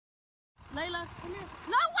Layla, come here.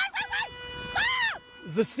 No, wait! Stop!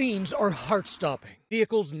 The scenes are heart-stopping.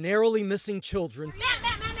 Vehicles narrowly missing children,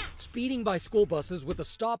 speeding by school buses with a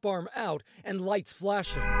stop arm out and lights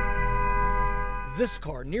flashing. This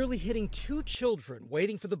car nearly hitting 2 children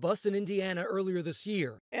waiting for the bus in Indiana earlier this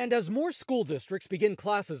year. And as more school districts begin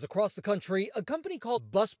classes across the country, a company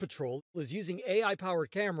called Bus Patrol is using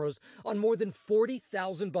AI-powered cameras on more than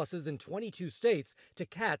 40,000 buses in 22 states to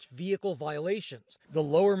catch vehicle violations. The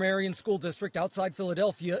Lower Merion School District outside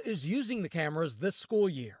Philadelphia is using the cameras this school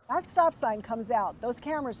year. That stop sign comes out, those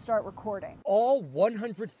cameras start recording. All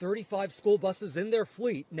 135 school buses in their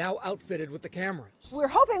fleet now outfitted with the cameras. We're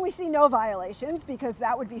hoping we see no violations because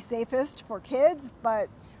that would be safest for kids, but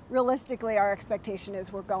realistically our expectation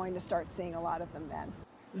is we're going to start seeing a lot of them then.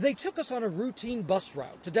 They took us on a routine bus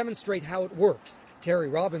route to demonstrate how it works. Terry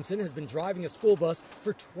Robinson has been driving a school bus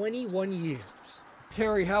for 21 years.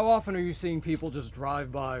 Terry, how often are you seeing people just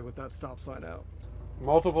drive by with that stop sign out?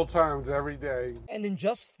 Multiple times every day. And in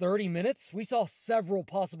just 30 minutes, we saw several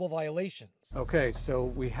possible violations. Okay, so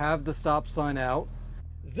we have the stop sign out.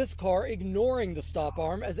 This car ignoring the stop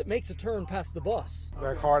arm as it makes a turn past the bus.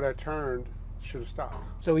 That car that turned should have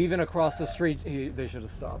stopped. So even across the street, they should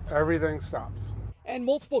have stopped. Everything stops. And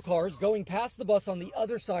multiple cars going past the bus on the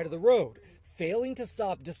other side of the road, failing to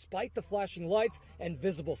stop despite the flashing lights and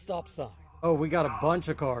visible stop sign. Oh, we got a bunch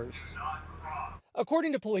of cars.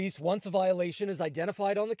 According to police, once a violation is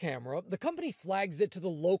identified on the camera, the company flags it to the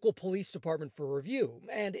local police department for review.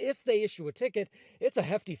 And if they issue a ticket, it's a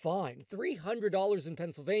hefty fine, $300 in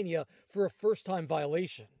Pennsylvania for a first-time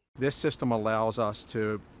violation. This system allows us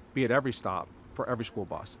to be at every stop for every school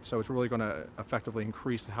bus. So it's really going to effectively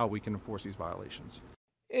increase how we can enforce these violations.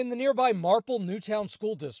 In the nearby Marple Newtown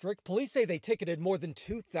School District, police say they ticketed more than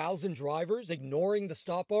 2,000 drivers ignoring the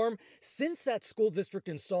stop arm since that school district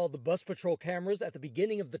installed the Bus Patrol cameras at the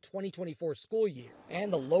beginning of the 2024 school year.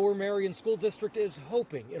 And the Lower Merion School District is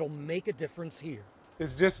hoping it'll make a difference here.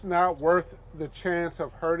 It's just not worth the chance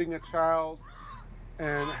of hurting a child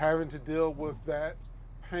and having to deal with that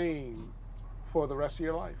pain for the rest of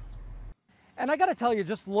your life. And I gotta tell you,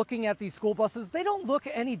 just looking at these school buses, they don't look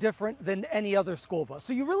any different than any other school bus.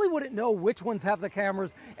 So you really wouldn't know which ones have the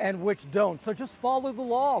cameras and which don't. So just follow the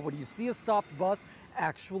law. When you see a stopped bus,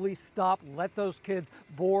 actually stop, let those kids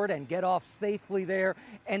board and get off safely there.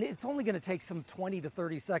 And it's only gonna take some 20 to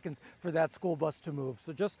 30 seconds for that school bus to move.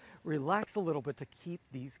 So just relax a little bit to keep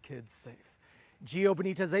these kids safe. Gio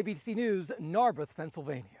Benitez, ABC News, Narberth,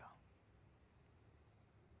 Pennsylvania.